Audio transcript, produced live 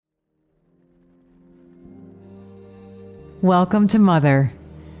Welcome to Mother,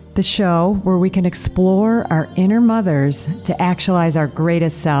 the show where we can explore our inner mothers to actualize our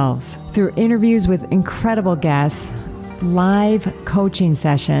greatest selves. Through interviews with incredible guests, live coaching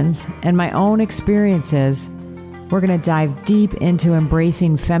sessions, and my own experiences, we're going to dive deep into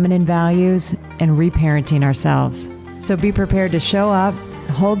embracing feminine values and reparenting ourselves. So be prepared to show up,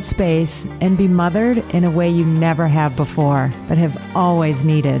 hold space, and be mothered in a way you never have before, but have always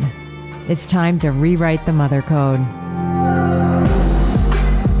needed. It's time to rewrite the mother code.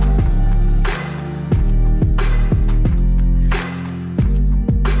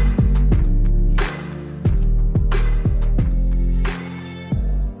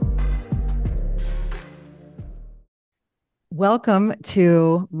 Welcome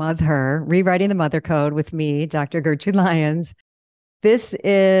to Mother, Rewriting the Mother Code with me, Dr. Gertrude Lyons. This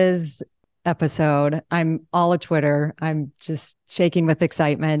is episode. I'm all a Twitter. I'm just shaking with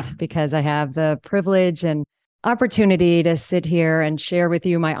excitement because I have the privilege and opportunity to sit here and share with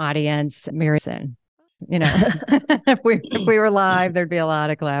you, my audience, Marianne. You know, if we were live, there'd be a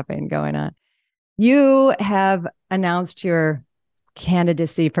lot of clapping going on. You have announced your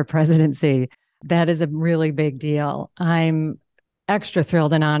candidacy for presidency. That is a really big deal. I'm extra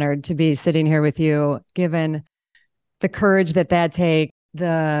thrilled and honored to be sitting here with you, given the courage that takes,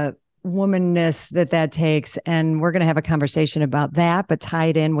 the womanness that takes. And we're going to have a conversation about that, but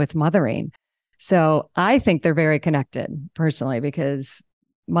tied in with mothering. So I think they're very connected personally, because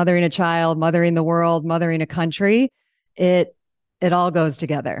mothering a child, mothering the world, mothering a country, it all goes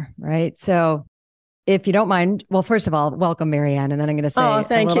together, right? So if you don't mind, well, first of all, welcome, Marianne, and then I'm going to say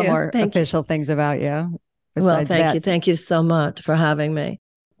a little more official things about you. Well, thank you. Thank you so much for having me.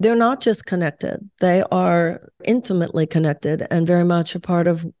 They're not just connected. They are intimately connected and very much a part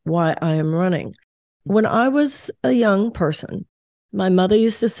of why I am running. When I was a young person, my mother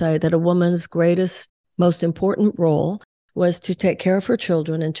used to say that a woman's greatest, most important role was to take care of her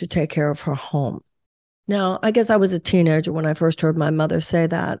children and to take care of her home. Now, I guess I was a teenager when I first heard my mother say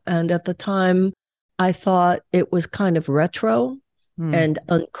that. And at the time, I thought it was kind of retro and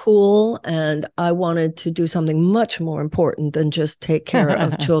uncool, and I wanted to do something much more important than just take care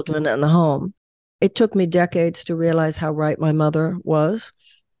of children and the home. It took me decades to realize how right my mother was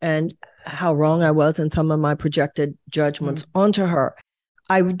and how wrong I was in some of my projected judgments onto her.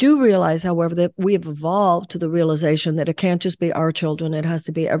 I do realize, however, that we have evolved to the realization that it can't just be our children, it has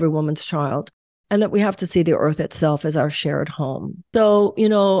to be every woman's child. And that we have to see the earth itself as our shared home. So, you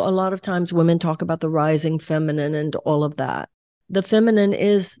know, a lot of times women talk about the rising feminine and all of that. The feminine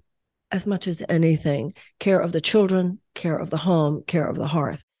is, as much as anything, care of the children, care of the home, care of the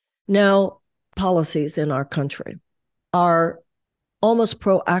hearth. Now, policies in our country are almost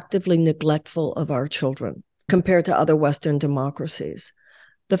proactively neglectful of our children compared to other Western democracies.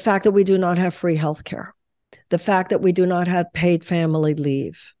 The fact that we do not have free healthcare, the fact that we do not have paid family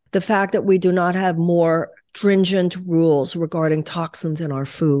leave, the fact that we do not have more stringent rules regarding toxins in our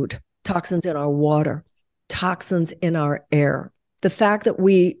food, toxins in our water, toxins in our air. The fact that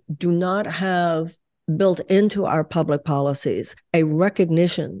we do not have built into our public policies a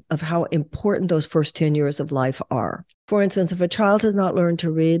recognition of how important those first 10 years of life are. For instance, if a child has not learned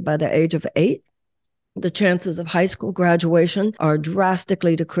to read by the age of 8, the chances of high school graduation are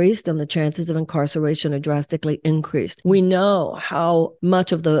drastically decreased and the chances of incarceration are drastically increased. We know how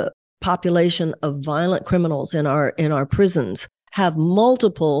much of the population of violent criminals in our prisons have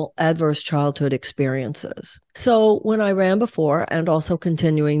multiple adverse childhood experiences. So when I ran before and also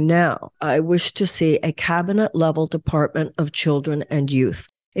continuing now, I wish to see a cabinet-level Department of Children and Youth.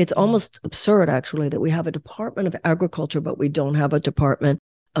 It's almost absurd, actually, that we have a Department of Agriculture, but we don't have a Department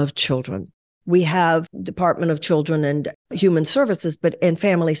of Children. We have Department of Children and Human Services, and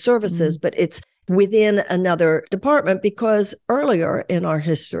Family Services, but it's within another department because earlier in our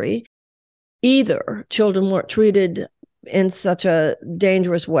history, either children weren't treated in such a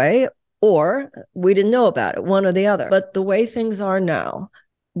dangerous way or we didn't know about it, one or the other. But the way things are now,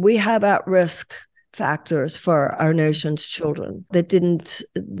 we have at-risk factors for our nation's children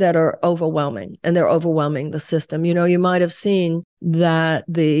that are overwhelming, and they're overwhelming the system. You know, you might have seen that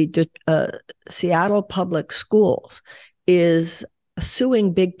the Seattle Public Schools is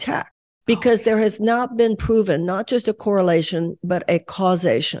suing big tech because there has not been proven, not just a correlation, but a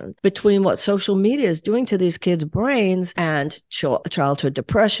causation between what social media is doing to these kids' brains and childhood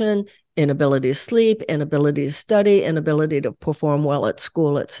depression, inability to sleep, inability to study, inability to perform well at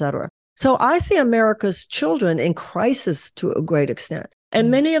school, etc. So I see America's children in crisis to a great extent. And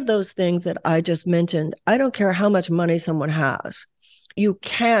many of those things that I just mentioned, I don't care how much money someone has. You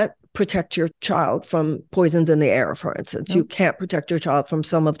can't protect your child from poisons in the air, for instance. Nope. You can't protect your child from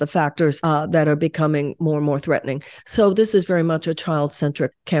some of the factors that are becoming more and more threatening. So this is very much a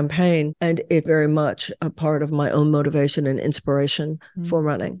child-centric campaign, and it's very much a part of my own motivation and inspiration for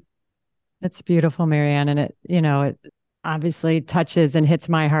running. That's beautiful, Marianne. And it obviously touches and hits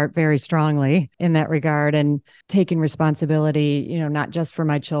my heart very strongly in that regard, and taking responsibility, not just for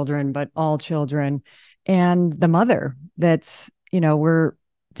my children, but all children, and the mother that's, we're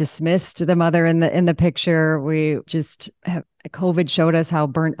dismissed the mother in the picture. We just have, COVID showed us how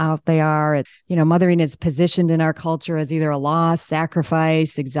burnt out they are. Mothering is positioned in our culture as either a loss,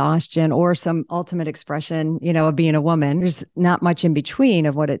 sacrifice, exhaustion, or some ultimate expression, of being a woman. There's not much in between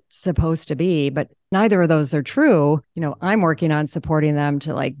of what it's supposed to be, but neither of those are true. I'm working on supporting them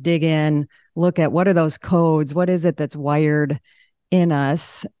to dig in, look at what are those codes? What is it that's wired in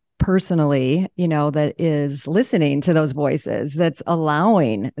us personally, that is listening to those voices, that's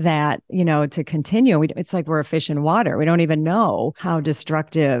allowing that, to continue. It's like we're a fish in water. We don't even know how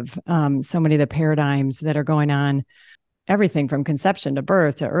destructive so many of the paradigms that are going on, everything from conception to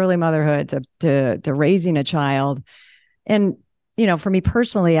birth to early motherhood to raising a child. And, for me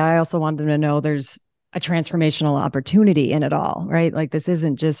personally, I also want them to know there's a transformational opportunity in it all, right? Like this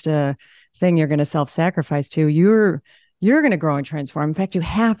isn't just a thing you're going to self-sacrifice to. You're going to grow and transform. In fact, you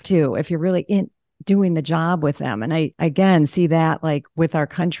have to, if you're really doing the job with them. And I, again, see that with our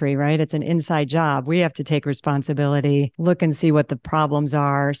country, right? It's an inside job. We have to take responsibility, look and see what the problems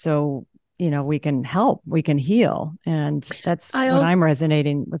are. So, we can help, we can heal. And that's I'm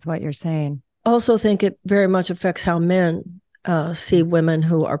resonating with what you're saying. Also think it very much affects how men see women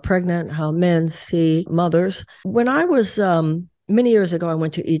who are pregnant, how men see mothers. When I was many years ago, I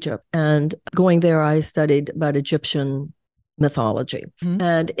went to Egypt, and going there, I studied about Egyptian mythology.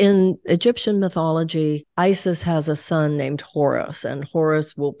 And in Egyptian mythology, Isis has a son named Horus, and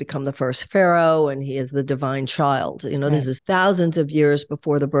Horus will become the first pharaoh, and he is the divine child. This is thousands of years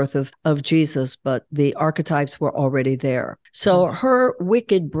before the birth of Jesus, but the archetypes were already there. So her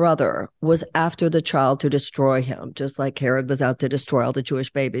wicked brother was after the child to destroy him, just like Herod was out to destroy all the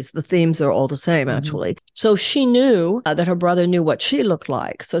Jewish babies. The themes are all the same, actually. So she knew that her brother knew what she looked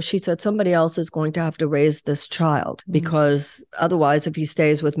like. So she said, somebody else is going to have to raise this child, because otherwise, if he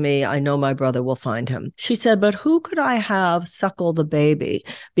stays with me, I know my brother will find him. She said, but who could I have suckle the baby?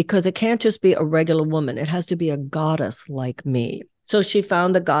 Because it can't just be a regular woman. It has to be a goddess like me. So she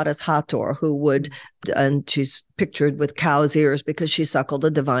found the goddess Hathor, and she's pictured with cow's ears because she suckled a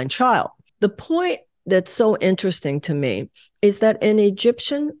divine child. The point that's so interesting to me is that in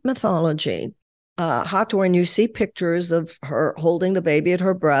Egyptian mythology, Hathor, and you see pictures of her holding the baby at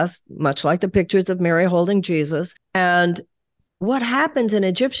her breast, much like the pictures of Mary holding Jesus. And what happens in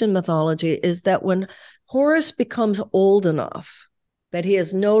Egyptian mythology is that when Horus becomes old enough that he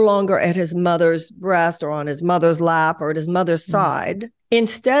is no longer at his mother's breast or on his mother's lap or at his mother's side,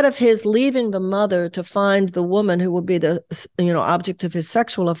 instead of his leaving the mother to find the woman who will be the object of his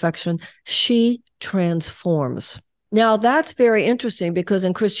sexual affection, she transforms. Now, that's very interesting, because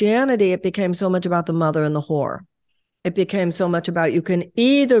in Christianity, it became so much about the mother and the whore. It became so much about you can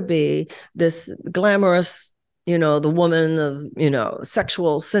either be this glamorous, the woman of,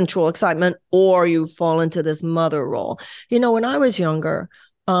 sexual, sensual excitement, or you fall into this mother role. When I was younger,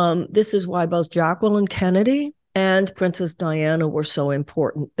 this is why both Jacqueline Kennedy and Princess Diana were so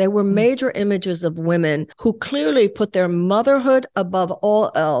important. They were major images of women who clearly put their motherhood above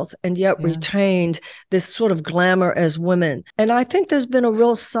all else, and yet retained this sort of glamour as women. And I think there's been a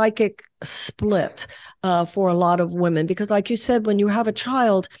real psychic split for a lot of women, because like you said, when you have a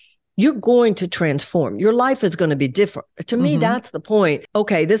child, you're going to transform. Your life is going to be different. To me, that's the point.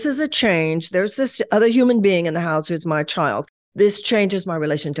 Okay, this is a change. There's this other human being in the house who's my child. This changes my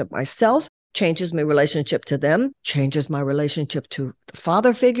relationship to myself, changes my relationship to them, changes my relationship to the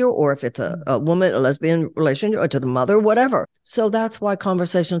father figure, or if it's a woman, a lesbian relationship, or to the mother, whatever. So that's why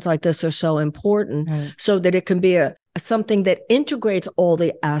conversations like this are so important, so that it can be something that integrates all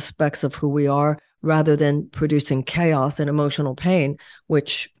the aspects of who we are, rather than producing chaos and emotional pain,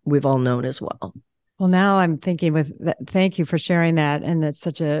 which we've all known as well. Well, now I'm thinking thank you for sharing that. And that's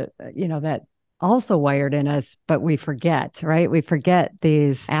such that also wired in us, but we forget, right? We forget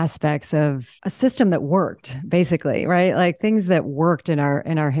these aspects of a system that worked, basically, right? Like things that worked in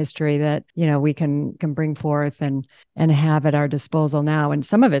our history that, we can bring forth and have at our disposal now. And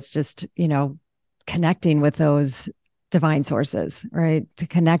some of it's just, connecting with those divine sources, right? To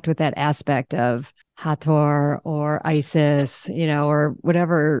connect with that aspect of Hathor or Isis, or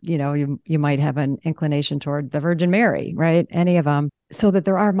whatever, you might have an inclination toward, the Virgin Mary, right? Any of them, so that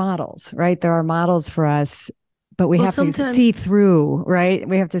there are models, right? There are models for us but we have to sometimes see through, right?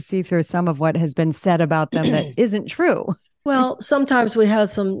 We have to see through some of what has been said about them that isn't true. Well, sometimes we had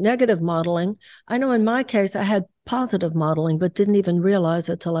some negative modeling. I know in my case, I had positive modeling, but didn't even realize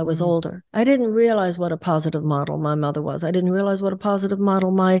it till I was older. I didn't realize what a positive model my mother was. I didn't realize what a positive model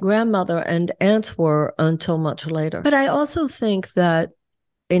my grandmother and aunts were until much later. But I also think that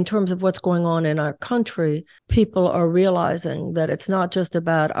in terms of what's going on in our country, people are realizing that it's not just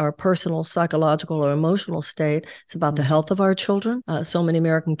about our personal psychological or emotional state. It's about the health of our children. So many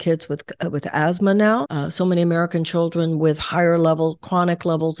American kids with asthma now, so many American children with higher level, chronic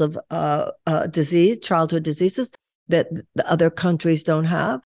levels of disease, childhood diseases that the other countries don't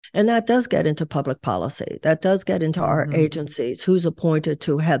have. And that does get into public policy. That does get into our agencies. Who's appointed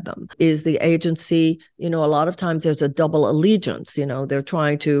to head them? Is the agency, a lot of times there's a double allegiance. They're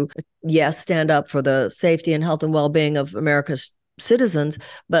trying to, yes, stand up for the safety and health and well-being of America's citizens,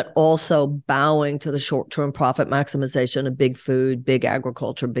 but also bowing to the short-term profit maximization of big food, big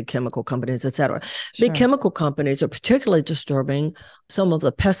agriculture, big chemical companies, et cetera. Sure. Big chemical companies are particularly disturbing some of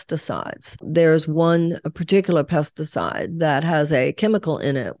the pesticides. There's one particular pesticide that has a chemical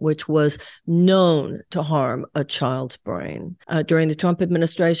in it which was known to harm a child's brain. During the Trump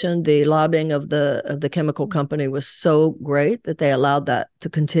administration, the lobbying of the chemical company was so great that they allowed that to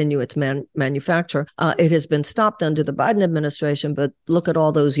continue its manufacture. It has been stopped under the Biden administration, but look at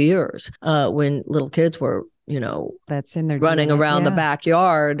all those years when little kids were, that's in their running DNA. around the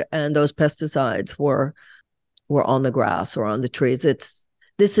backyard, and those pesticides were on the grass or on the trees.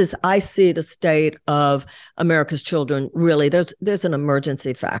 I see the state of America's children. Really, there's an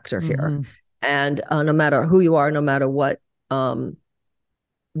emergency factor here. And no matter who you are, no matter what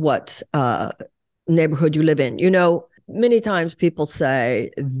neighborhood you live in, many times people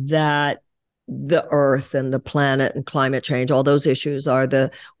say that the earth and the planet and climate change, all those issues are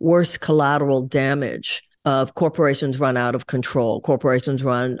the worst collateral damage of corporations run out of control. Corporations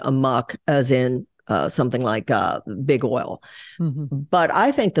run amok, as in something like big oil. But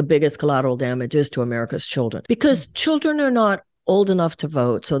I think the biggest collateral damage is to America's children, because children are not old enough to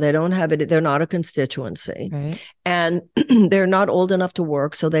vote, so they don't have it. They're not a constituency. Right. And they're not old enough to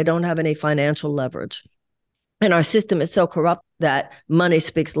work, so they don't have any financial leverage. And our system is so corrupt that money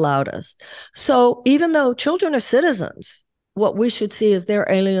speaks loudest. So even though children are citizens, what we should see is their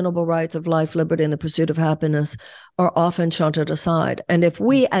alienable rights of life, liberty, and the pursuit of happiness are often shunted aside. And if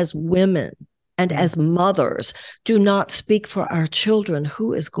we as women and as mothers do not speak for our children,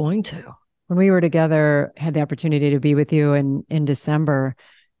 who is going to? When we were together, had the opportunity to be with you in December,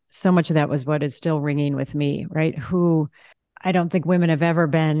 so much of that was what is still ringing with me, right? I don't think women have ever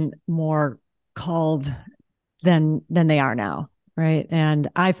been more called than they are now, right? And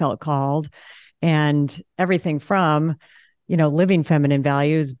I felt called, and everything from, living feminine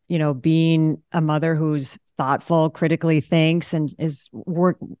values, being a mother who's thoughtful, critically thinks, and is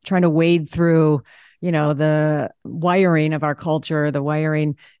trying to wade through, the wiring of our culture, the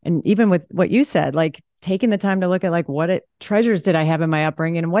wiring, and even with what you said, like taking the time to look at like what treasures did I have in my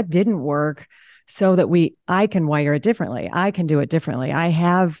upbringing and what didn't work, so that I can wire it differently. I can do it differently. I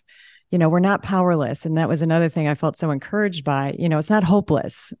have, we're not powerless. And that was another thing I felt so encouraged by. It's not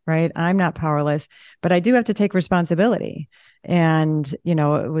hopeless, right? I'm not powerless, but I do have to take responsibility. And,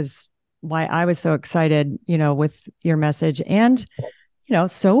 it was why I was so excited, with your message and,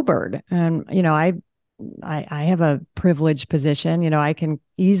 sobered. And, I have a privileged position. I can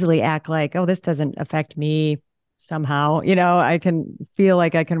easily act like, oh, this doesn't affect me somehow. I can feel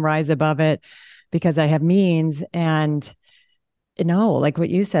like I can rise above it because I have means. And like what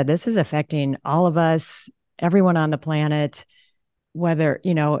you said, this is affecting all of us, everyone on the planet, whether,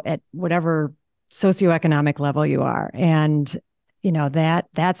 at whatever socioeconomic level you are. And,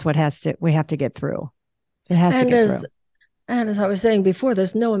 that's what we have to get through. It has to get through. And as I was saying before,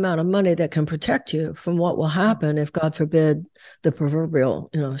 there's no amount of money that can protect you from what will happen if, God forbid, the proverbial,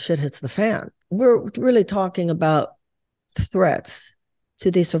 shit hits the fan. We're really talking about threats to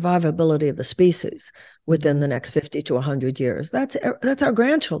the survivability of the species within the next 50 to 100 years. That's our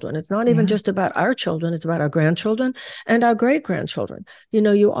grandchildren. It's not even just about our children. It's about our grandchildren and our great-grandchildren.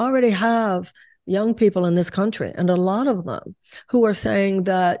 You already have young people in this country, and a lot of them, who are saying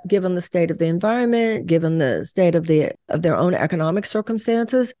that given the state of the environment, given the state of their own economic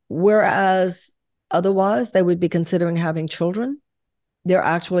circumstances, whereas otherwise they would be considering having children, they're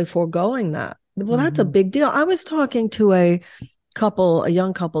actually foregoing that. Well, that's a big deal. I was talking to a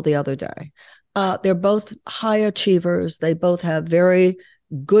young couple the other day. They're both high achievers. They both have very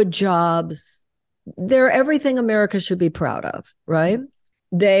good jobs. They're everything America should be proud of, right?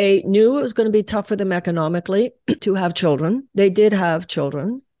 They knew it was going to be tough for them economically to have children. They did have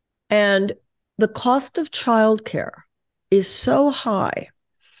children. And the cost of childcare is so high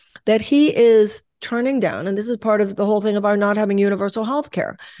that he is turning down, and this is part of the whole thing about not having universal health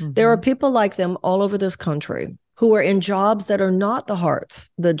care. Mm-hmm. There are people like them all over this country who are in jobs that are not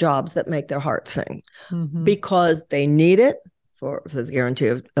the jobs that make their heart sing, because they need it for the guarantee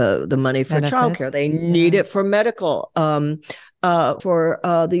of the money for childcare. They need it for medical, for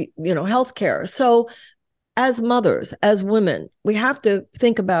the healthcare. So as mothers, as women, we have to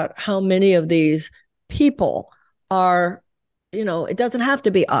think about how many of these people are, it doesn't have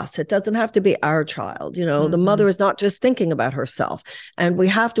to be us. It doesn't have to be our child. The mother is not just thinking about herself. And we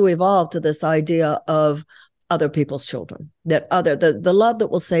have to evolve to this idea of other people's children, that the love that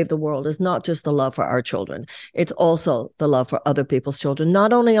will save the world is not just the love for our children. It's also the love for other people's children,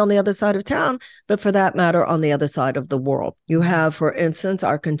 not only on the other side of town, but for that matter, on the other side of the world. You have, for instance,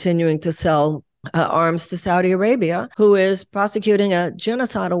 our continuing to sell arms to Saudi Arabia, who is prosecuting a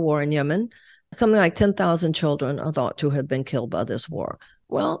genocidal war in Yemen. Something like 10,000 children are thought to have been killed by this war.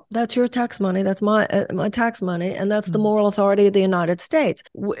 Well, that's your tax money. That's my tax money. And that's the moral authority of the United States.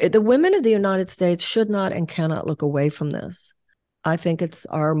 The women of the United States should not and cannot look away from this. I think it's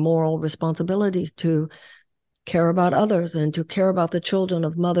our moral responsibility to care about others and to care about the children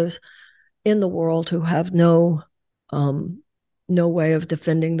of mothers in the world who have no way of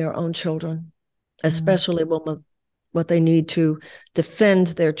defending their own children, especially when what they need to defend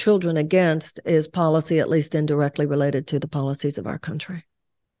their children against is policy, at least indirectly related to the policies of our country.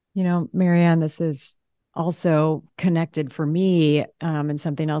 Marianne, this is also connected for me, and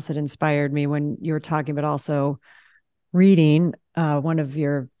something else that inspired me when you were talking, but also reading one of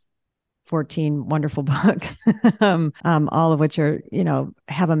your 14 wonderful books, all of which are,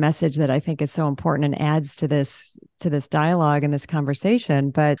 have a message that I think is so important and adds to this dialogue and this conversation.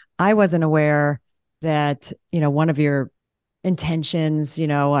 But I wasn't aware that, one of your intentions,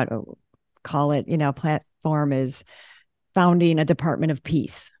 what call it, platform is founding a Department of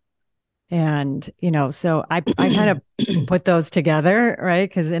Peace. And, so I kind of put those together, right?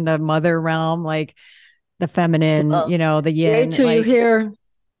 Because in the mother realm, like the feminine, the yin. Wait till you hear.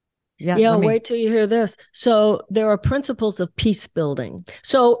 Wait till you hear this. So there are principles of peace building.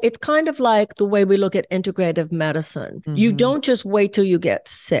 So it's kind of like the way we look at integrative medicine. You don't just wait till you get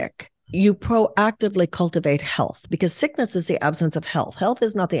sick. You proactively cultivate health, because sickness is the absence of health. Health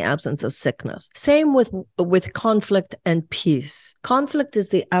is not the absence of sickness. Same with conflict and peace. Conflict is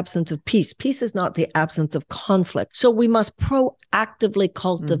the absence of peace. Peace is not the absence of conflict. So we must proactively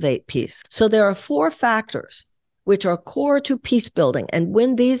cultivate peace. So there are 4 factors which are core to peace building. And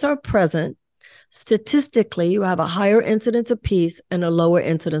when these are present, statistically, you have a higher incidence of peace and a lower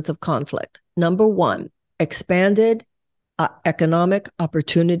incidence of conflict. Number 1, expanded economic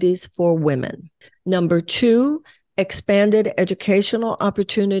opportunities for women. Number 2, expanded educational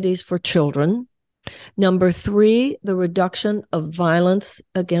opportunities for children. Number 3, the reduction of violence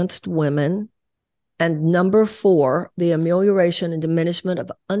against women. And number 4, the amelioration and diminishment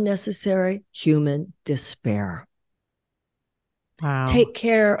of unnecessary human despair. Wow. Take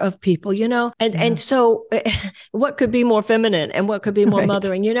care of people, and so what could be more feminine and what could be more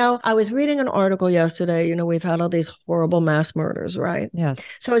mothering? I was reading an article yesterday, we've had all these horrible mass murders, right? Yes.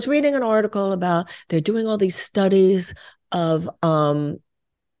 So I was reading an article about they're doing all these studies of the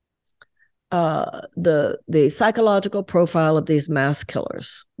psychological profile of these mass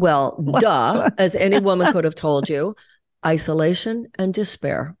killers. Well, as any woman could have told you, isolation and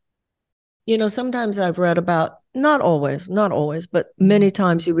despair. Sometimes I've read about, not always, but many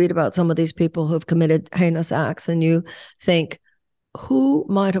times you read about some of these people who have committed heinous acts and you think, who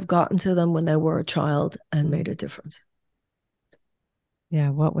might have gotten to them when they were a child and made a difference?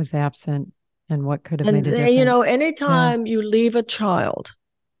 Yeah, what was absent and what could have made a difference? Anytime you leave a child,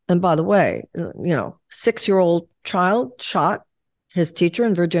 and by the way, 6-year-old child shot his teacher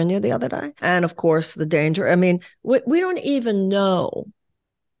in Virginia the other day. And of course, the danger. I mean, we don't even know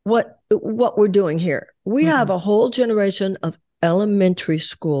what we're doing here. We have a whole generation of elementary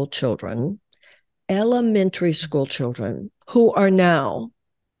school children who are now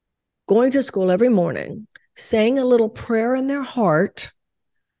going to school every morning, saying a little prayer in their heart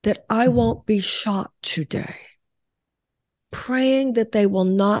that I won't be shot today. Praying that they will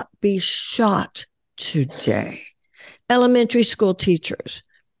not be shot today. Elementary school teachers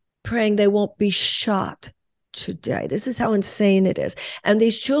praying they won't be shot today. This is how insane it is. And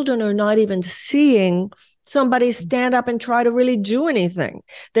these children are not even seeing somebody stand up and try to really do anything.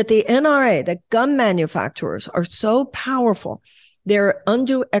 That the NRA, the gun manufacturers, are so powerful. Their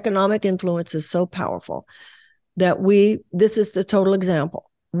undue economic influence is so powerful that this is the total example.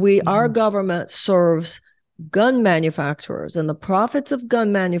 Our government serves gun manufacturers and the profits of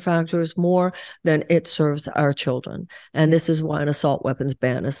gun manufacturers more than it serves our children. And this is why an assault weapons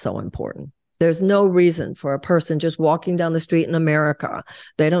ban is so important. There's no reason for a person just walking down the street in America.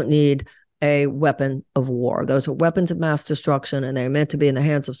 They don't need a weapon of war. Those are weapons of mass destruction, and they're meant to be in the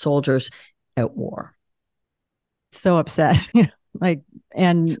hands of soldiers at war. So upset. Like,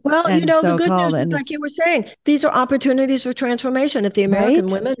 and well, and the good news is, like you were saying, these are opportunities for transformation. If the American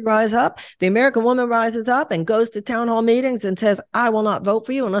women rise up, the American woman rises up and goes to town hall meetings and says, I will not vote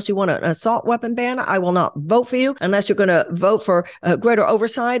for you unless you want an assault weapon ban. I will not vote for you unless you're going to vote for greater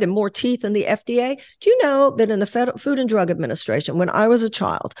oversight and more teeth in the FDA. Do you know that in the Food and Drug Administration, when I was a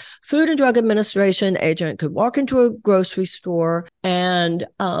child, Food and Drug Administration agent could walk into a grocery store and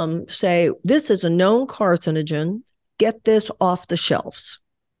say, this is a known carcinogen. Get this off the shelves.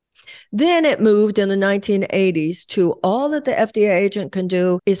 Then it moved in the 1980s to all that the FDA agent can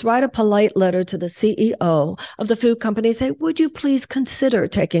do is write a polite letter to the CEO of the food company, say, would you please consider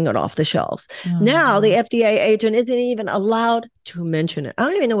taking it off the shelves? Mm-hmm. Now the FDA agent isn't even allowed to mention it. I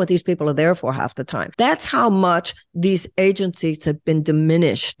don't even know what these people are there for half the time. That's how much these agencies have been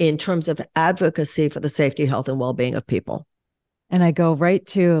diminished in terms of advocacy for the safety, health, and well-being of people. And I go right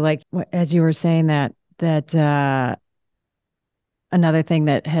to, like, as you were saying that another thing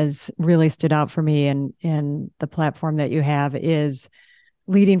that has really stood out for me in the platform that you have is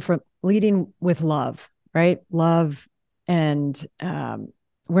leading with love, right? Love. And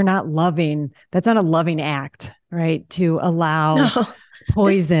we're not loving. That's not a loving act, right? To allow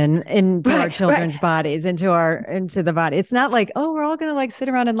poison into our children's bodies, into the body. It's not like, oh, we're all going to like sit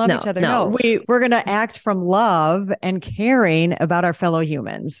around and love each other. No, we're going to act from love and caring about our fellow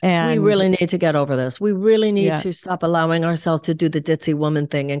humans. And we really need to get over this. We really need to stop allowing ourselves to do the ditzy woman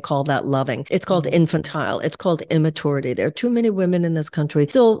thing and call that loving. It's called infantile. It's called immaturity. There are too many women in this country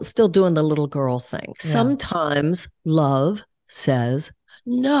still doing the little girl thing. Yeah. Sometimes love says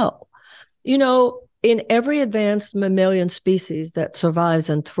no. In every advanced mammalian species that survives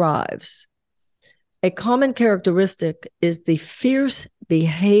and thrives, a common characteristic is the fierce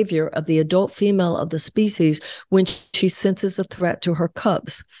behavior of the adult female of the species when she senses a threat to her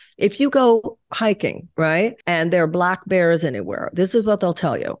cubs. If you go hiking, right, and there are black bears anywhere, this is what they'll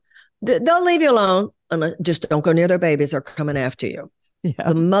tell you. They'll leave you alone, and just don't go near their babies. They're coming after you. Yeah.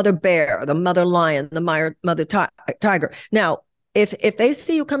 The mother bear, the mother lion, the mother tiger. Now, if they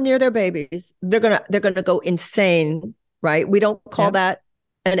see you come near their babies, they're gonna go insane, right? We don't call that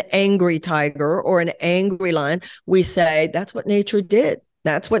an angry tiger or an angry lion. We say that's what nature did.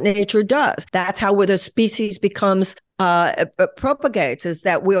 That's what nature does. That's how the species becomes propagates. Is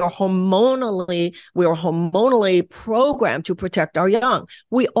that we are hormonally programmed to protect our young.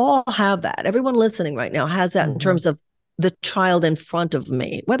 We all have that. Everyone listening right now has that in terms of the child in front of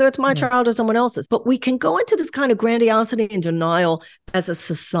me, whether it's my child or someone else's. But we can go into this kind of grandiosity and denial as a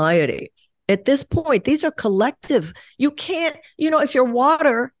society. At this point, these are collective. You can't, if your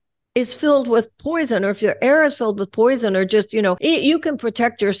water is filled with poison, or if your air is filled with poison, or just, you can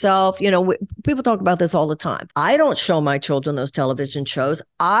protect yourself. People talk about this all the time. I don't show my children those television shows.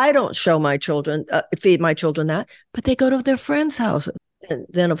 I don't show my children, feed my children that, but they go to their friends' houses. And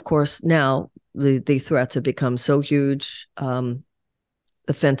then, of course, now the threats have become so huge, the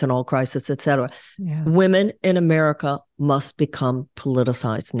fentanyl crisis, et cetera. Yeah. Women in America must become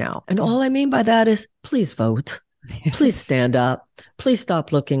politicized now. And all I mean by that is, please vote. Yes. Please stand up. Please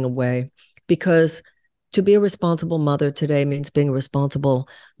stop looking away. Because to be a responsible mother today means being a responsible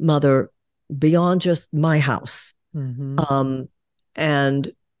mother beyond just my house. Mm-hmm.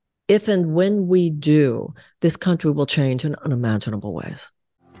 And if and when we do, this country will change in unimaginable ways.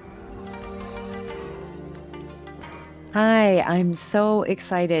 Hi, I'm so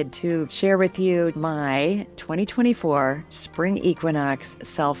excited to share with you my 2024 Spring Equinox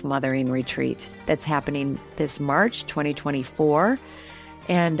Self-Mothering Retreat that's happening this March 2024.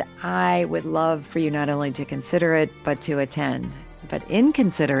 And I would love for you not only to consider it, but to attend. But in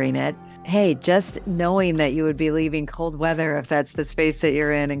considering it, hey, just knowing that you would be leaving cold weather, if that's the space that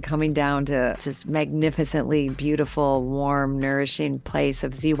you're in, and coming down to just magnificently beautiful, warm, nourishing place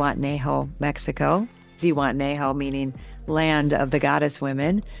of Zihuatanejo, Mexico. Zihuatanejo meaning land of the goddess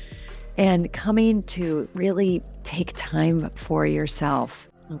women, and coming to really take time for yourself.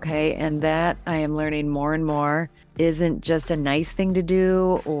 Okay. And that I am learning more and more isn't just a nice thing to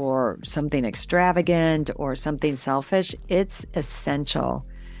do or something extravagant or something selfish. It's essential.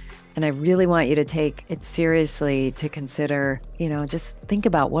 And I really want you to take it seriously, to consider, just think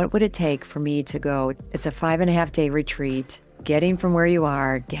about what would it take for me to go. It's a 5.5-day retreat. Getting from where you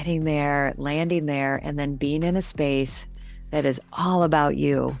are, getting there, landing there, and then being in a space that is all about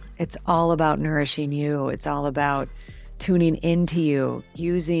you. It's all about nourishing you. It's all about tuning into you,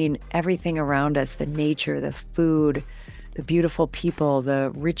 using everything around us, the nature, the food, the beautiful people,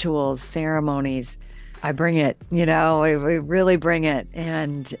 the rituals, ceremonies. I bring it, we really bring it.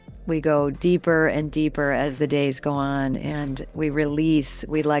 And we go deeper and deeper as the days go on, and we release,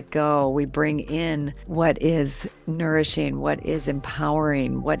 we let go, we bring in what is nourishing, what is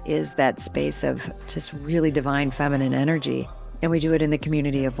empowering, what is that space of just really divine feminine energy. And we do it in the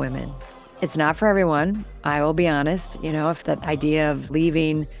community of women. It's not for everyone. I will be honest, if that idea of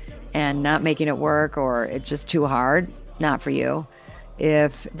leaving and not making it work, or it's just too hard, not for you.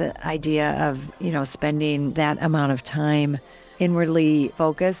 If the idea of, spending that amount of time inwardly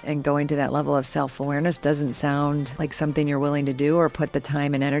focused and going to that level of self-awareness doesn't sound like something you're willing to do or put the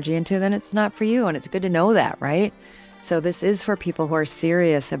time and energy into, then it's not for you. And it's good to know that, right? So this is for people who are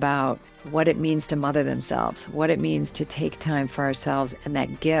serious about what it means to mother themselves, what it means to take time for ourselves, and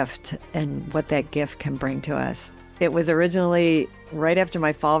that gift and what that gift can bring to us. It was originally right after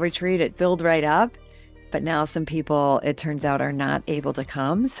my fall retreat. It filled right up. But now some people, it turns out, are not able to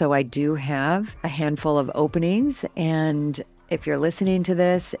come. So I do have a handful of openings. And if you're listening to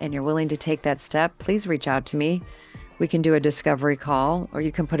this and you're willing to take that step, please reach out to me. We can do a discovery call, or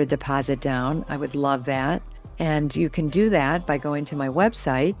you can put a deposit down. I would love that. And you can do that by going to my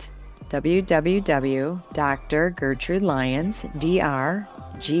website, www.drgertrudelyons,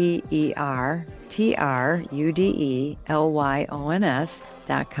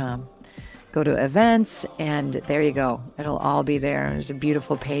 DrGertrudelyons.com. Go to events, and there you go. It'll all be there. There's a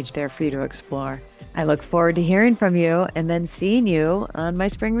beautiful page there for you to explore. I look forward to hearing from you and then seeing you on my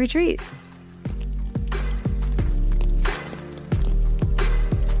spring retreat.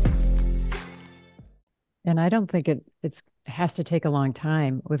 And I don't think it has to take a long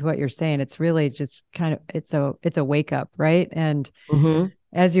time with what you're saying. It's really just kind of, it's a wake up, right? And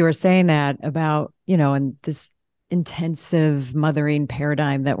as you were saying that about, and this intensive mothering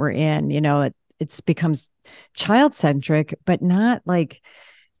paradigm that we're in, it's becomes child-centric, but not like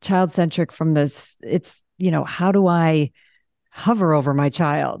child-centric from this. It's, how do I hover over my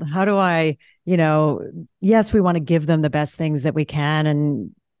child? How do I, yes, we want to give them the best things that we can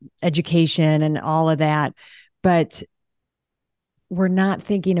and education and all of that, but we're not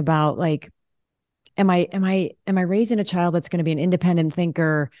thinking about like, am I raising a child that's going to be an independent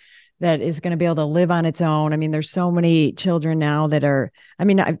thinker, that is going to be able to live on its own? I mean, there's so many children now that are, I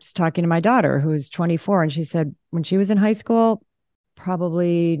was talking to my daughter who's 24, and she said when she was in high school,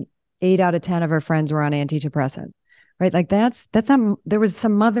 probably 8 out of 10 of her friends were on antidepressant, right? Like that's not, there was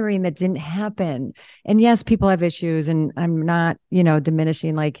some mothering that didn't happen. And yes, people have issues, and I'm not,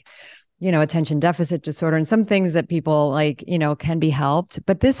 diminishing like, attention deficit disorder and some things that people like, can be helped.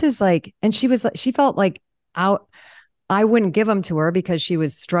 But this is like, and she felt like I wouldn't give them to her because she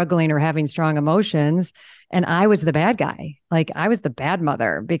was struggling or having strong emotions. And I was the bad guy. Like I was the bad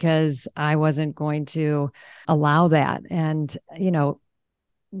mother because I wasn't going to allow that. And,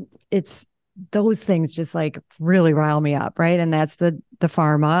 it's those things just like really rile me up. Right. And that's the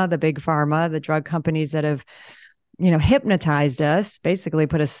pharma, the big pharma, the drug companies that have, hypnotized us, basically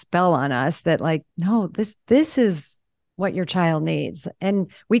put a spell on us that like, no, this is what your child needs. And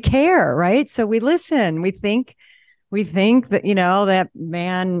we care. Right. So we listen, we think that, that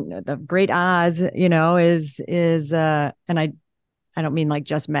man, the great Oz, is and I don't mean like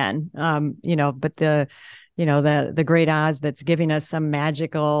just men, but the great Oz that's giving us some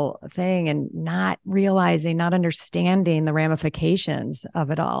magical thing and not realizing, not understanding the ramifications of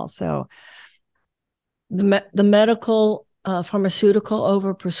it all. So the medical pharmaceutical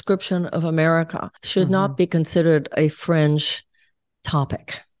overprescription of America should not be considered a fringe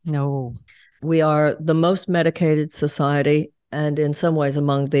topic. No. We are the most medicated society, and in some ways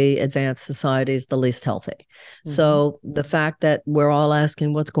among the advanced societies, the least healthy. So the fact that we're all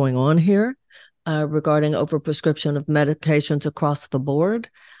asking what's going on here regarding overprescription of medications across the board,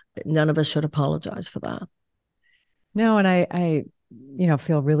 none of us should apologize for that. No, and I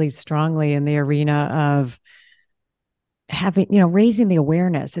feel really strongly in the arena of having, raising the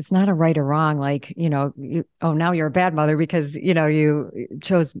awareness. It's not a right or wrong, like, now you're a bad mother because, you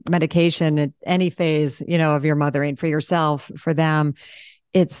chose medication at any phase, of your mothering, for yourself, for them.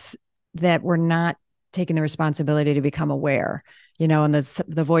 It's that we're not taking the responsibility to become aware, and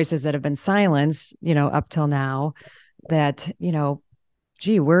the voices that have been silenced, up till now, that,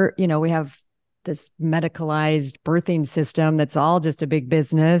 we have this medicalized birthing system that's all just a big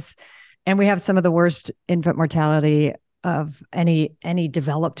business. And we have some of the worst infant mortality of any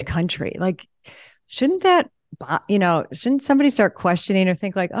developed country. Like, shouldn't somebody start questioning or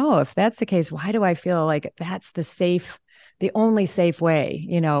think like, oh, if that's the case, why do I feel like that's the safe the only safe way,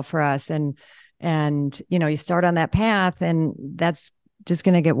 for us. And, you start on that path, and that's just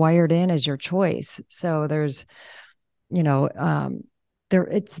going to get wired in as your choice. So there's, there's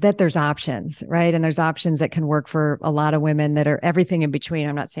options, right? And there's options that can work for a lot of women that are everything in between.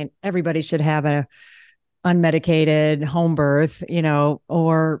 I'm not saying everybody should have a unmedicated home birth,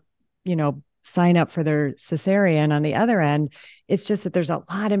 or, sign up for their cesarean on the other end. It's just that there's a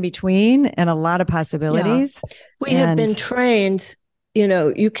lot in between and a lot of possibilities. Yeah. We have been trained,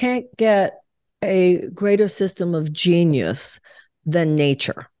 you can't get a greater system of genius than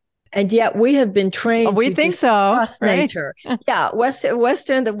nature. And yet we have been trained to distrust right? nature. Yeah.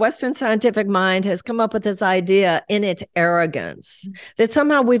 The Western scientific mind has come up with this idea in its arrogance that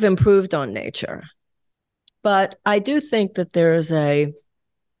somehow we've improved on nature. But I do think that there's a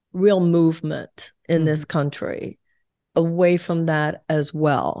real movement in this country away from that as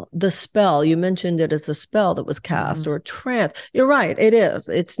well. The spell, you mentioned it as a spell that was cast, or a trance. You're right, it is.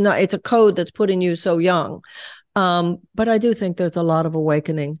 It's a code that's putting you so young. But I do think there's a lot of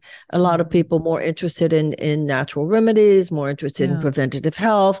awakening, a lot of people more interested in natural remedies, more interested in preventative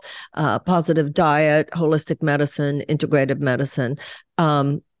health, positive diet, holistic medicine, integrative medicine.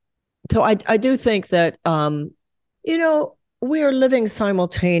 So I do think that, we are living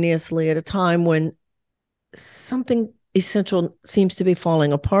simultaneously at a time when something essential seems to be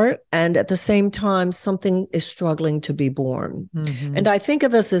falling apart, and at the same time, something is struggling to be born. And I think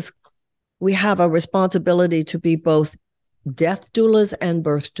of us as we have a responsibility to be both death doulas and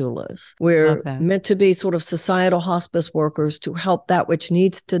birth doulas. We're meant to be sort of societal hospice workers to help that which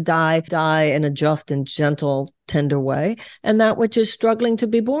needs to die in a just and gentle, tender way, and that which is struggling to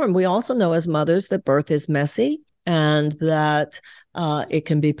be born. We also know as mothers that birth is messy and that it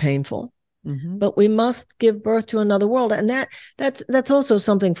can be painful. But we must give birth to another world. And that's also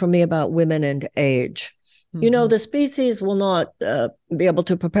something for me about women and age. The species will not be able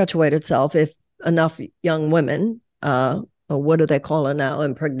to perpetuate itself if enough young women, or what do they call it now,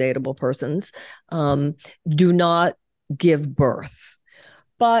 impregnatable persons, do not give birth.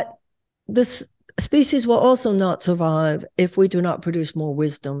 But this species will also not survive if we do not produce more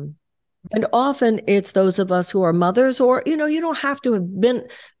wisdom. And often it's those of us who are mothers, or, you don't have to have been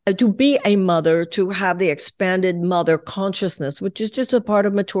to be a mother to have the expanded mother consciousness, which is just a part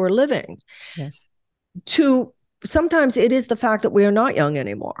of mature living. Yes. Sometimes it is the fact that we are not young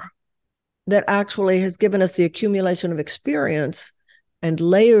anymore that actually has given us the accumulation of experience and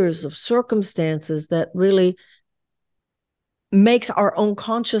layers of circumstances that really makes our own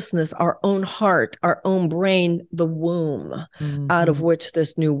consciousness, our own heart, our own brain, the womb out of which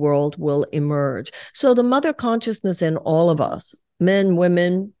this new world will emerge. So the mother consciousness in all of us, men,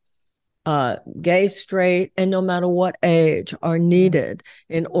 women, gay, straight, and no matter what age, are needed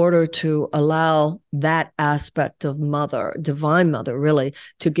in order to allow that aspect of mother, divine mother, really,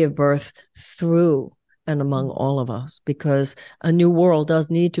 to give birth through and among all of us, because a new world does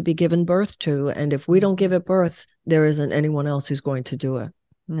need to be given birth to. And if we don't give it birth, there isn't anyone else who's going to do it.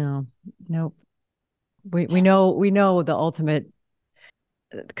 No, nope. We know the ultimate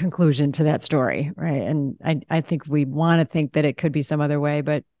conclusion to that story, right? And I think we want to think that it could be some other way,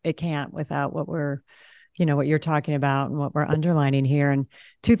 but it can't without what what you're talking about and what we're underlining here. And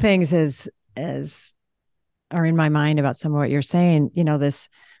two things as are in my mind about some of what you're saying.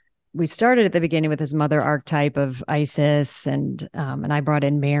 We started at the beginning with this mother archetype of Isis, and I brought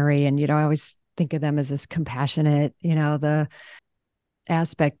in Mary, and I always think of them as this compassionate, the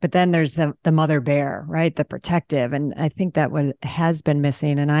aspect. But then there's the mother bear, right? The protective, and I think that has been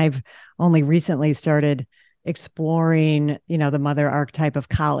missing. And I've only recently started exploring, the mother archetype of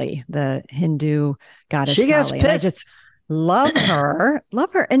Kali, the Hindu goddess. She gets Kali. pissed. And I just love her,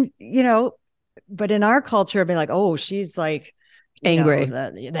 and but in our culture, I'd be like, oh, she's like angry,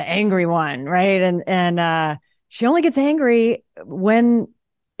 the angry one, right? And she only gets angry when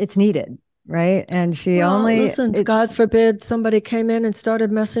it's needed, right? And God forbid somebody came in and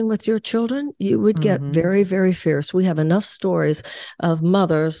started messing with your children, you would get very, very fierce. We have enough stories of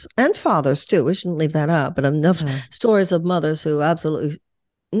mothers and fathers too. We shouldn't leave that out, but enough stories of mothers who absolutely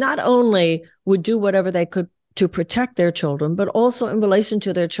not only would do whatever they could to protect their children, but also in relation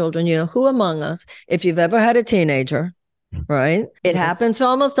to their children. Who among us, if you've ever had a teenager, right? It happens to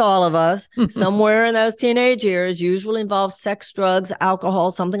almost all of us. Somewhere in those teenage years usually involves sex, drugs,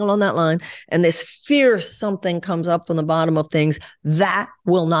 alcohol, something along that line. And this fierce something comes up from the bottom of things. That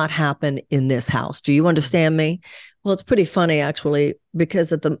will not happen in this house. Do you understand me? Well, it's pretty funny, actually,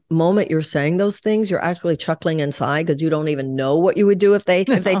 because at the moment you're saying those things, you're actually chuckling inside because you don't even know what you would do if they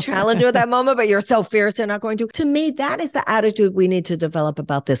challenge you at that moment, but you're so fierce they're not going to. To me, that is the attitude we need to develop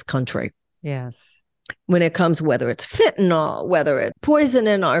about this country. Yes. when it comes, whether it's fentanyl, whether it's poison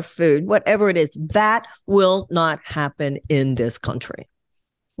in our food, whatever it is, that will not happen in this country.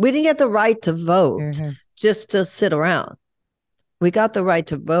 We didn't get the right to vote just to sit around. We got the right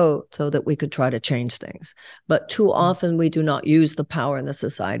to vote so that we could try to change things. But too often we do not use the power in the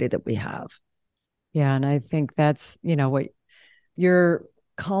society that we have. Yeah. And I think that's, what you're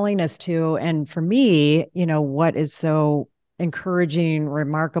calling us to. And for me, what is so encouraging,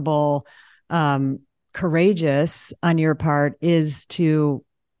 remarkable, courageous on your part is to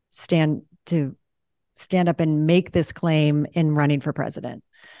stand up and make this claim in running for president.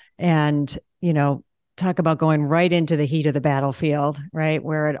 And, talk about going right into the heat of the battlefield, right?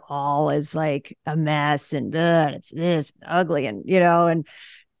 Where it all is like a mess and it's this and ugly and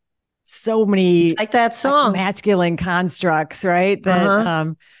so many it's like that song, masculine constructs, right?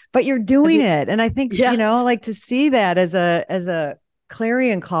 That, but you're doing it. And I think, like to see that as a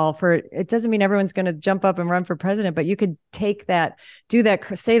clarion call for it doesn't mean everyone's going to jump up and run for president, but you could take that, do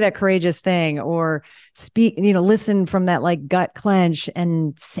that, say that courageous thing or speak, listen from that like gut clench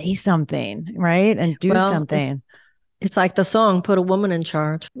and say something, right? And do something. It's like the song, put a woman in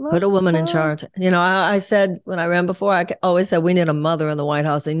charge, put a woman in charge. I said, when I ran before, I always said, we need a mother in the White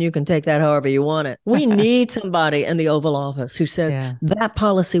House and you can take that however you want it. We need somebody in the Oval Office who says that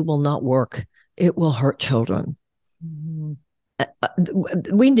policy will not work. It will hurt children. Mm-hmm.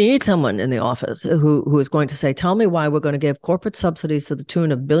 We need someone in the office who is going to say, tell me why we're going to give corporate subsidies to the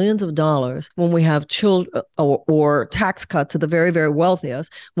tune of billions of dollars when we have children or tax cuts to the very, very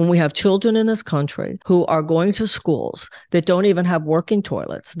wealthiest, when we have children in this country who are going to schools that don't even have working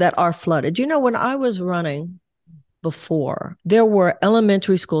toilets, that are flooded. When I was running before, there were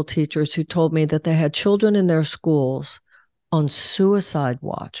elementary school teachers who told me that they had children in their schools on suicide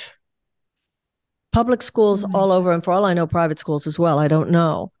watch. Public schools all over, and for all I know, private schools as well, I don't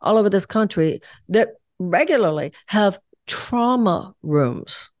know, all over this country that regularly have trauma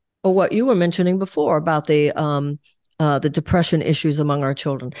rooms, or what you were mentioning before about the depression issues among our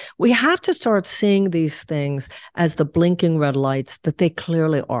children. We have to start seeing these things as the blinking red lights that they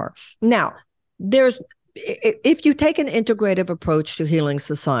clearly are. Now, if you take an integrative approach to healing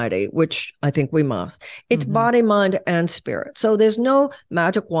society, which I think we must, it's body, mind, and spirit. So there's no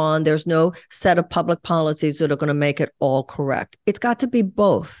magic wand. There's no set of public policies that are going to make it all correct. It's got to be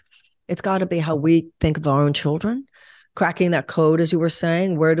both. It's got to be how we think of our own children, cracking that code, as you were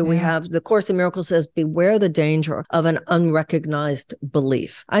saying. Where do we have, the Course in Miracles says, beware the danger of an unrecognized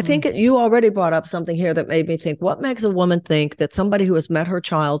belief. I think you already brought up something here that made me think, what makes a woman think that somebody who has met her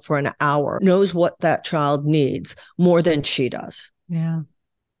child for an hour knows what that child needs more than she does? Yeah.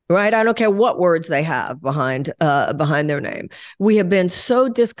 Right? I don't care what words they have behind their name. We have been so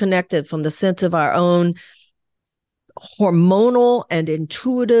disconnected from the sense of our own hormonal and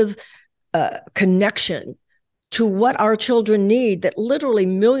intuitive connection to what our children need that literally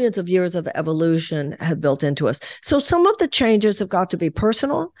millions of years of evolution have built into us. So some of the changes have got to be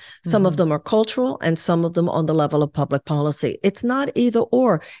personal, some of them are cultural, and some of them on the level of public policy. It's not either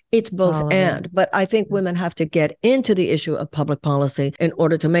or, it's both and. But I think women have to get into the issue of public policy in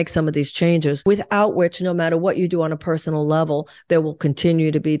order to make some of these changes, without which, no matter what you do on a personal level, there will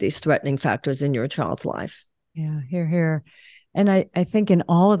continue to be these threatening factors in your child's life. Yeah, here. And I think in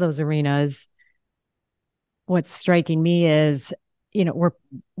all of those arenas, what's striking me is,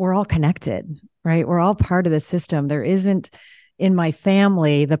 we're all connected, right? We're all part of the system. There isn't in my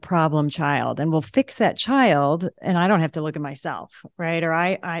family the problem child, and we'll fix that child, and I don't have to look at myself, right? Or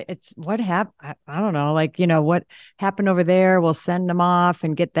it's what happened. I don't know, what happened over there. We'll send them off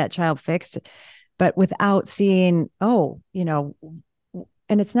and get that child fixed, but without seeing,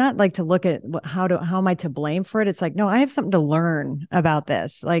 and it's not like to look at how am I to blame for it? It's like, no, I have something to learn about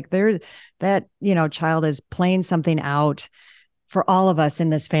this. Like that child is playing something out for all of us in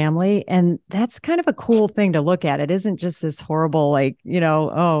this family. And that's kind of a cool thing to look at. It isn't just this horrible, I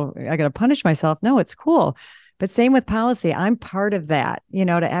got to punish myself. No, it's cool. But same with policy. I'm part of that, to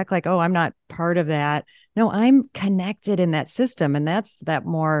act like, I'm not part of that. No, I'm connected in that system. And that's that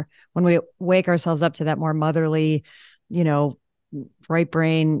more, when we wake ourselves up to that more motherly, right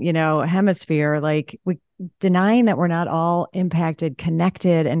brain, hemisphere, like denying that we're not all impacted,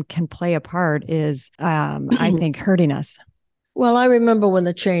 connected, and can play a part is, I think, hurting us. Well, I remember when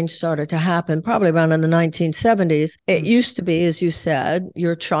the change started to happen, probably around in the 1970s. It used to be, as you said,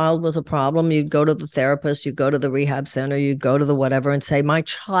 your child was a problem. You'd go to the therapist, you'd go to the rehab center, you'd go to the whatever and say, my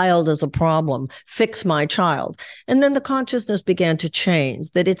child is a problem, fix my child. And then the consciousness began to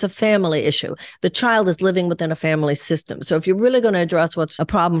change, that it's a family issue. The child is living within a family system. So if you're really going to address what's a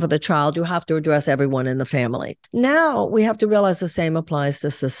problem for the child, you have to address everyone in the family. Now we have to realize the same applies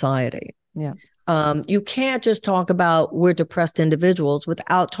to society. Yeah. You can't just talk about we're depressed individuals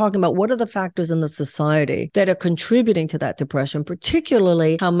without talking about what are the factors in the society that are contributing to that depression,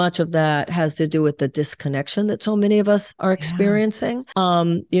 particularly how much of that has to do with the disconnection that so many of us are experiencing.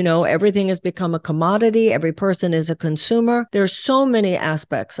 Everything has become a commodity. Every person is a consumer. There's so many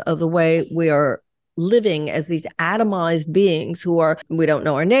aspects of the way we are living as these atomized beings we don't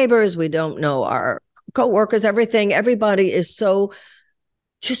know our neighbors, we don't know our coworkers, everybody is so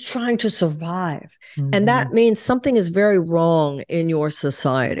just trying to survive. Mm-hmm. And that means something is very wrong in your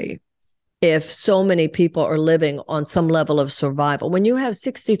society if so many people are living on some level of survival. When you have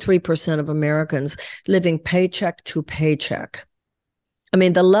 63% of Americans living paycheck to paycheck, I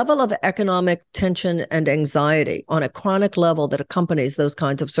mean, the level of economic tension and anxiety on a chronic level that accompanies those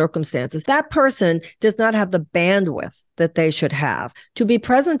kinds of circumstances, that person does not have the bandwidth that they should have to be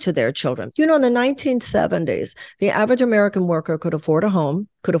present to their children. In the 1970s, the average American worker could afford a home,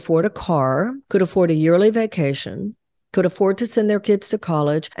 could afford a car, could afford a yearly vacation, could afford to send their kids to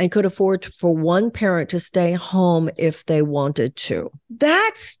college, and could afford for one parent to stay home if they wanted to.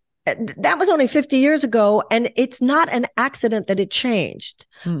 That was only 50 years ago, and it's not an accident that it changed.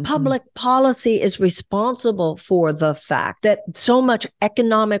 Mm-hmm. Public policy is responsible for the fact that so much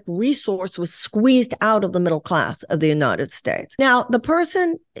economic resource was squeezed out of the middle class of the United States. Now, the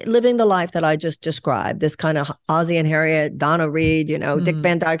person living the life that I just described, this kind of Ozzie and Harriet, Donna Reed, Dick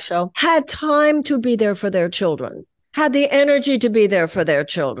Van Dyke Show, had time to be there for their children, had the energy to be there for their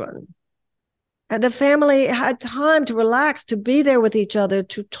children. And the family had time to relax, to be there with each other,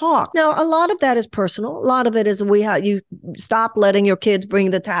 to talk. Now, a lot of that is personal. A lot of it is you stop letting your kids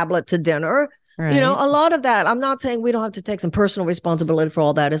bring the tablet to dinner. Right. A lot of that. I'm not saying we don't have to take some personal responsibility for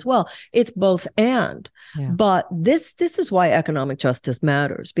all that as well. It's both and. Yeah. But this is why economic justice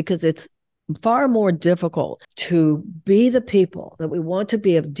matters, because it's far more difficult to be the people that we want to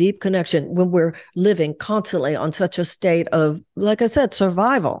be of deep connection when we're living constantly on such a state of, like I said,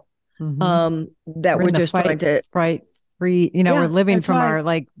 survival. Mm-hmm. That we're just trying to fright free, we're living from our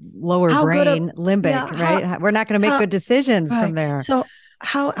lower brain, limbic, right? We're not going to make good decisions from there. So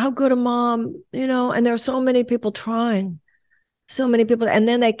how good a mom, and there are so many people trying, so many people, and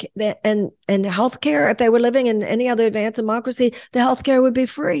then and healthcare, if they were living in any other advanced democracy, the healthcare would be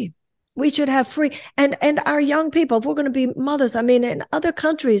free. We should have free, and our young people, if we're going to be mothers, I mean, in other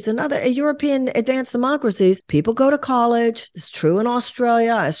countries, in other European advanced democracies, people go to college. It's true in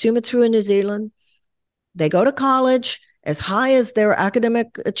Australia. I assume it's true in New Zealand. They go to college as high as their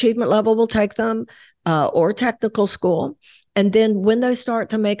academic achievement level will take them, or technical school. And then when they start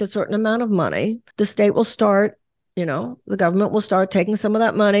to make a certain amount of money, the state will start, the government will start taking some of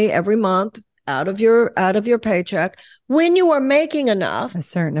that money every month out of your paycheck when you are making enough, a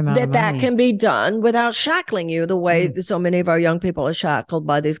certain amount that can be done without shackling you the way so many of our young people are shackled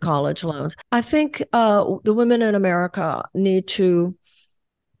by these college loans. I think the women in America need to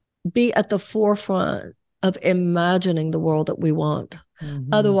be at the forefront of imagining the world that we want.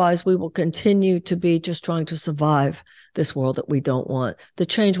 Mm-hmm. Otherwise, we will continue to be just trying to survive this world that we don't want. The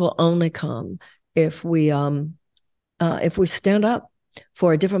change will only come if we stand up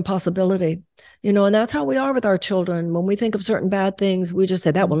for a different possibility, and that's how we are with our children. When we think of certain bad things, we just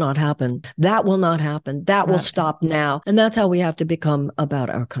say, that will not happen. That will not happen. That will stop now. And that's how we have to become about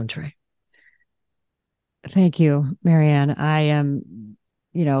our country. Thank you, Marianne. I am,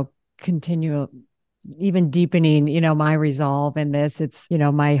 continue even deepening, my resolve in this. It's,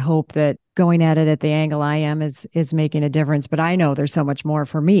 my hope that going at it at the angle I am is making a difference. But I know there's so much more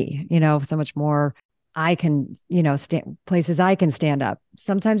for me, so much more I can, places I can stand up.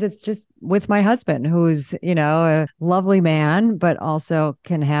 Sometimes it's just with my husband, who's, a lovely man, but also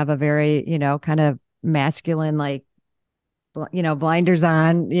can have a very, kind of masculine, blinders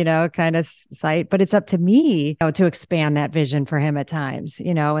on, kind of sight. But it's up to me, to expand that vision for him at times,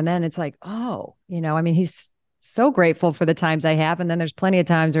 and then it's like, he's so grateful for the times I have. And then there's plenty of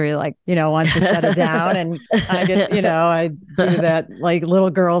times where he wants to shut it down. And I just, I do that little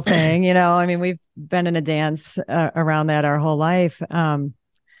girl thing, we've been in a dance around that our whole life. But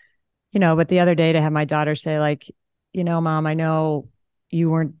the other day to have my daughter say Mom, I know you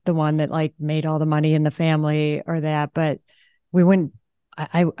weren't the one that made all the money in the family or that, but we wouldn't,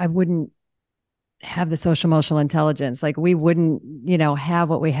 I wouldn't have the social emotional intelligence. We wouldn't, have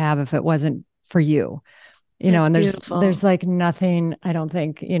what we have if it wasn't for you. And there's nothing, I don't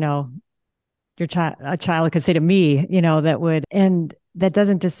think, a child could say to me, that would, and that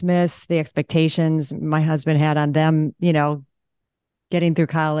doesn't dismiss the expectations my husband had on them, getting through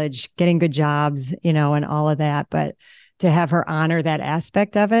college, getting good jobs, and all of that. But to have her honor that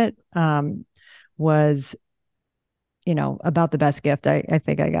aspect of it, was, about the best gift I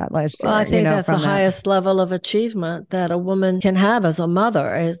think I got last year. Well, I think that's the from that. highest level of achievement that a woman can have as a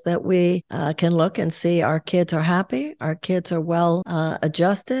mother, is that we can look and see our kids are happy, our kids are well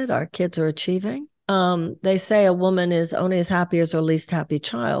adjusted, our kids are achieving. They say a woman is only as happy as her least happy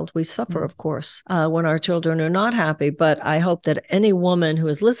child. We suffer, of course, when our children are not happy. But I hope that any woman who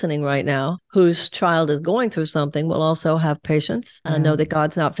is listening right now, whose child is going through something, will also have patience and know that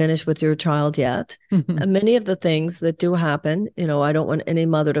God's not finished with your child yet. And many of the things that do happen, I don't want any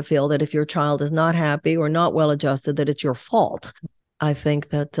mother to feel that if your child is not happy or not well adjusted, that it's your fault. I think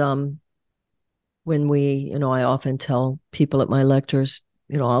that when we, I often tell people at my lectures,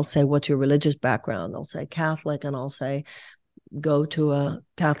 I'll say, what's your religious background? They'll say Catholic, and I'll say, go to a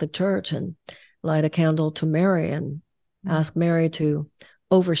Catholic church and light a candle to Mary and ask Mary to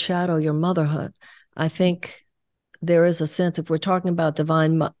overshadow your motherhood. I think there is a sense, if we're talking about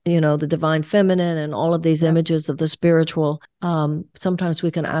divine, the divine feminine and all of these images of the spiritual, sometimes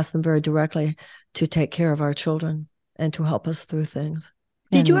we can ask them very directly to take care of our children and to help us through things.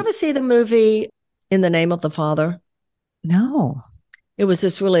 Did you ever see the movie In the Name of the Father? No. It was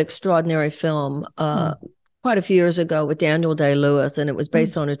this really extraordinary film quite a few years ago with Daniel Day-Lewis, and it was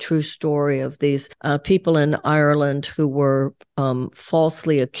based on a true story of these people in Ireland who were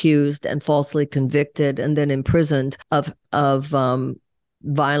falsely accused and falsely convicted and then imprisoned of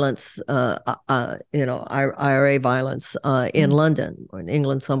violence, IRA violence in London or in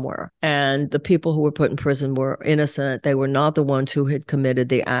England somewhere. And the people who were put in prison were innocent. They were not the ones who had committed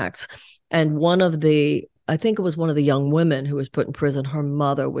the acts. And I think it was one of the young women who was put in prison, her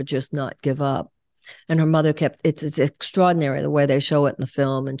mother would just not give up. And her mother it's extraordinary the way they show it in the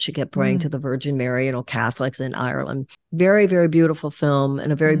film. And she kept praying to the Virgin Mary, Catholics in Ireland. Very, very beautiful film,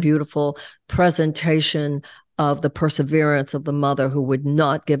 and a very beautiful presentation of the perseverance of the mother who would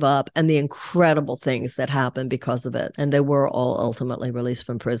not give up, and the incredible things that happened because of it. And they were all ultimately released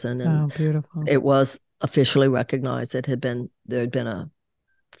from prison. And beautiful. It was officially recognized that there had been a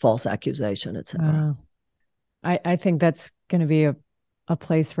false accusation, etc. I think that's going to be a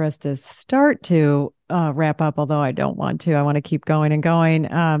place for us to start to wrap up, although I don't want to. I want to keep going and going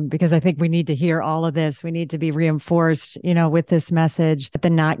because I think we need to hear all of this. We need to be reinforced, with this message,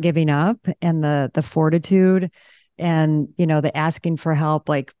 the not giving up and the fortitude and, the asking for help,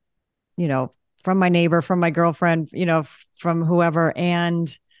 like, from my neighbor, from my girlfriend, from whoever,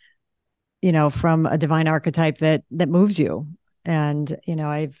 and, from a divine archetype that moves you. And,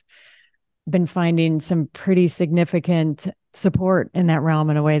 I've been finding some pretty significant support in that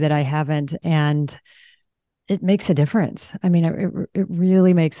realm in a way that I haven't. And it makes a difference. I mean, it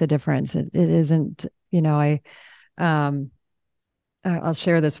really makes a difference. It isn't, I'll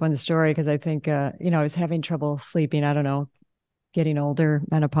share this one story because I think, I was having trouble sleeping. I don't know, getting older,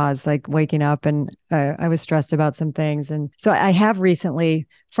 menopause, like waking up, and I was stressed about some things. And so I have recently,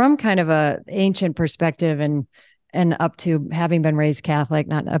 from kind of a ancient perspective and up to having been raised Catholic,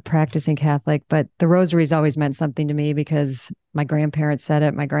 not a practicing Catholic, but the rosary's always meant something to me because my grandparents said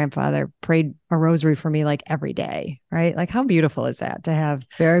it. My grandfather prayed a rosary for me like every day, right? Like, how beautiful is that to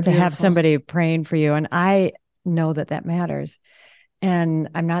have somebody praying for you? And I know that matters. And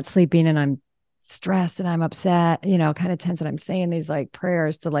I'm not sleeping and I'm stressed and I'm upset, kind of tense. And I'm saying these like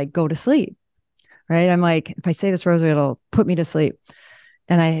prayers to like go to sleep, right? I'm like, if I say this rosary, it'll put me to sleep.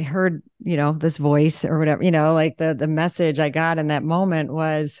 And I heard, this voice or whatever, like the message I got in that moment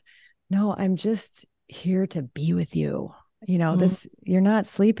was, no, I'm just here to be with you. This, you're not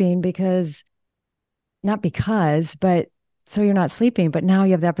sleeping but so you're not sleeping, but now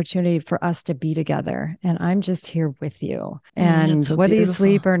you have the opportunity for us to be together. And I'm just here with you. And so whether you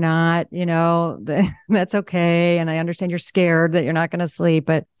sleep or not, that's okay. And I understand you're scared that you're not going to sleep,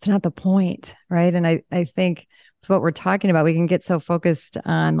 but it's not the point. Right. And I think what we're talking about, we can get so focused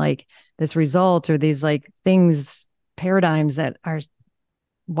on like this result or these like things, paradigms that are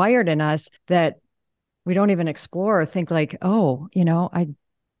wired in us that we don't even explore or think like, oh,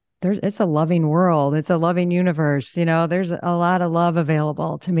 it's a loving world. It's a loving universe. There's a lot of love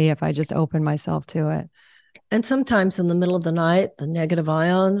available to me if I just open myself to it. And sometimes in the middle of the night, the negative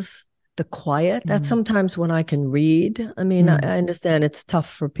ions, the quiet, that's sometimes when I can read. I mean, I understand it's tough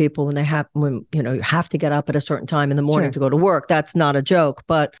for people when you have to get up at a certain time in the morning to go to work. That's not a joke.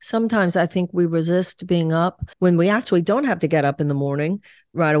 But sometimes I think we resist being up when we actually don't have to get up in the morning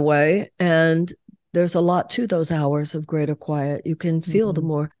right away. And there's a lot to those hours of greater quiet. You can feel the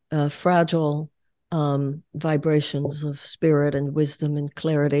more fragile vibrations of spirit and wisdom and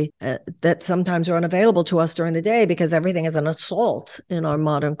clarity that sometimes are unavailable to us during the day because everything is an assault in our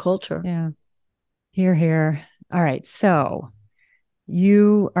modern culture. Yeah. Hear, hear. All right. So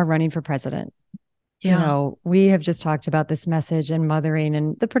you are running for president. We have just talked about this message and mothering,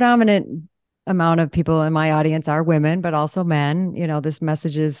 and the predominant amount of people in my audience are women, but also men. This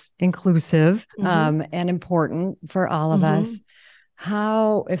message is inclusive and important for all of us.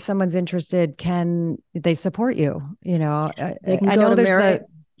 How, if someone's interested, can they support you? They can I know there's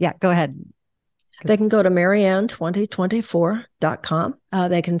go ahead. They can go to Marianne2024.com.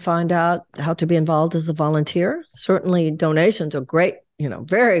 They can find out how to be involved as a volunteer. Certainly donations are great,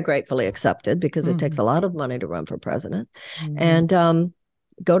 very gratefully accepted, because it takes a lot of money to run for president. And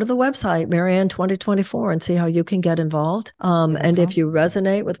go to the website, Marianne2024, and see how you can get involved. And if you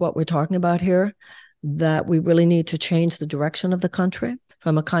resonate with what we're talking about here, that we really need to change the direction of the country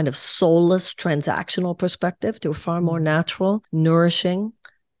from a kind of soulless transactional perspective to a far more natural, nourishing,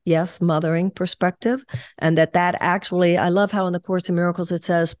 mothering perspective. And that actually, I love how in the Course in Miracles it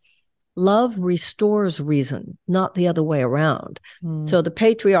says, love restores reason, not the other way around. So the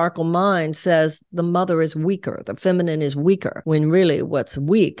patriarchal mind says the mother is weaker, the feminine is weaker, when really what's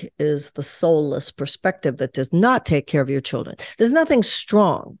weak is the soulless perspective that does not take care of your children. There's nothing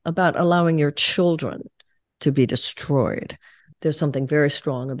strong about allowing your children to be destroyed. There's something very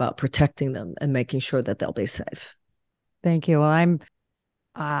strong about protecting them and making sure that they'll be safe. Thank you. Well, I'm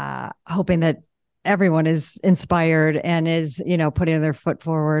hoping that everyone is inspired and is, putting their foot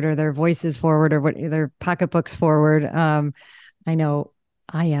forward or their voices forward or their pocketbooks forward. I know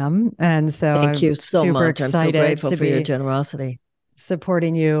I am. And so thank you so super much. I'm so grateful for your generosity.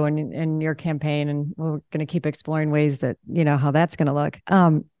 Supporting you and your campaign. And we're going to keep exploring ways that, how that's going to look.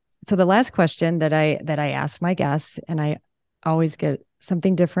 So the last question that I ask my guests, and I always get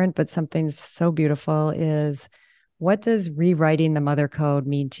something different, but something so beautiful, is what does rewriting the Mother Code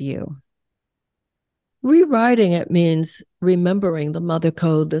mean to you? Rewriting it means remembering the mother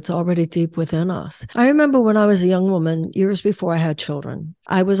code that's already deep within us. I remember when I was a young woman, years before I had children,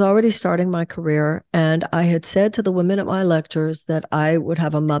 I was already starting my career, and I had said to the women at my lectures that I would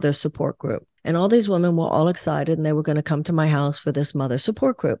have a mother support group. And all these women were all excited, and they were going to come to my house for this mother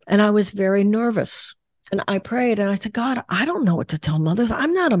support group. And I was very nervous. And I prayed and I said, God, I don't know what to tell mothers.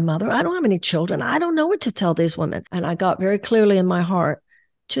 I'm not a mother. I don't have any children. I don't know what to tell these women. And I got very clearly in my heart,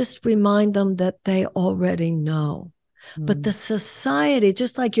 just remind them that they already know. But the society,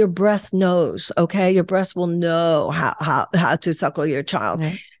 just like your breast knows, okay, your breast will know how to suckle your child.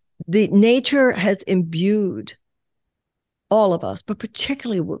 Right. The nature has imbued all of us, but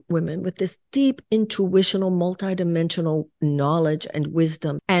particularly women, with this deep intuitional, multidimensional knowledge and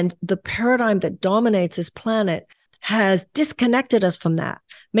wisdom. And the paradigm that dominates this planet has disconnected us from that,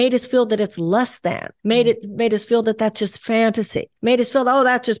 made us feel that it's less than, made us feel that that's just fantasy, made us feel, oh,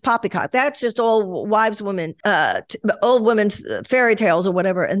 that's just poppycock, that's just old old women's fairy tales or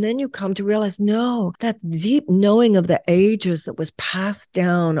whatever. And then you come to realize, no, that deep knowing of the ages that was passed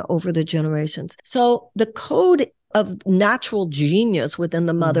down over the generations. So the code of natural genius within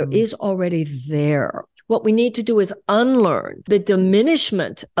the mother is already there. What we need to do is unlearn the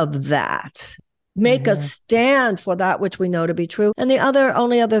diminishment of that. Make a stand for that which we know to be true. And the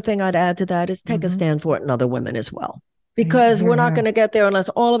only other thing I'd add to that is take a stand for it in other women as well. Because we're not going to get there unless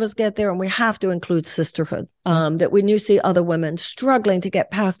all of us get there. And we have to include sisterhood. That when you see other women struggling to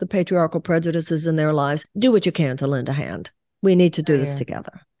get past the patriarchal prejudices in their lives, do what you can to lend a hand. We need to do this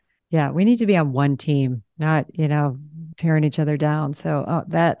together. Yeah, we need to be on one team, not, tearing each other down. So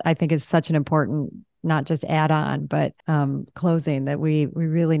that I think is such an important, not just add on, but closing, that we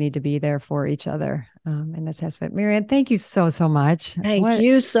really need to be there for each other in this aspect. Marianne, thank you so much. Thank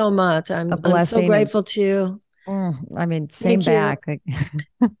you so much. I'm so grateful to you. Same back.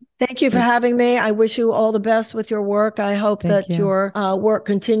 Thank you for having me. I wish you all the best with your work. I hope that your work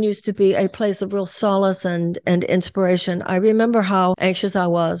continues to be a place of real solace and inspiration. I remember how anxious I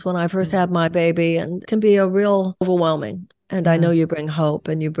was when I first had my baby, and it can be a real overwhelming. And I know you bring hope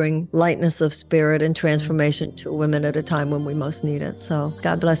and you bring lightness of spirit and transformation to women at a time when we most need it. So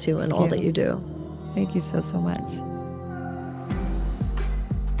God bless you and all that you do. Thank you so much.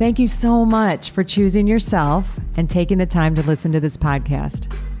 Thank you so much for choosing yourself and taking the time to listen to this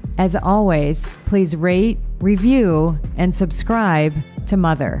podcast. As always, please rate, review, and subscribe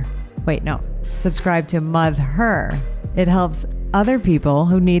to subscribe to Mother. It helps other people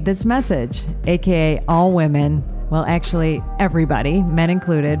who need this message, aka all women. Well, actually, everybody, men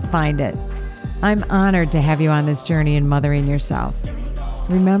included, find it. I'm honored to have you on this journey in mothering yourself.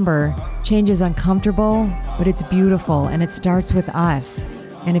 Remember, change is uncomfortable, but it's beautiful, and it starts with us.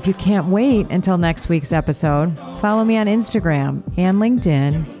 And if you can't wait until next week's episode, follow me on Instagram and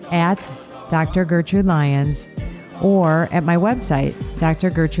LinkedIn at Dr. Gertrude Lyons or at my website,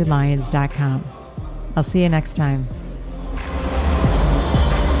 drgertrudelyons.com. I'll see you next time.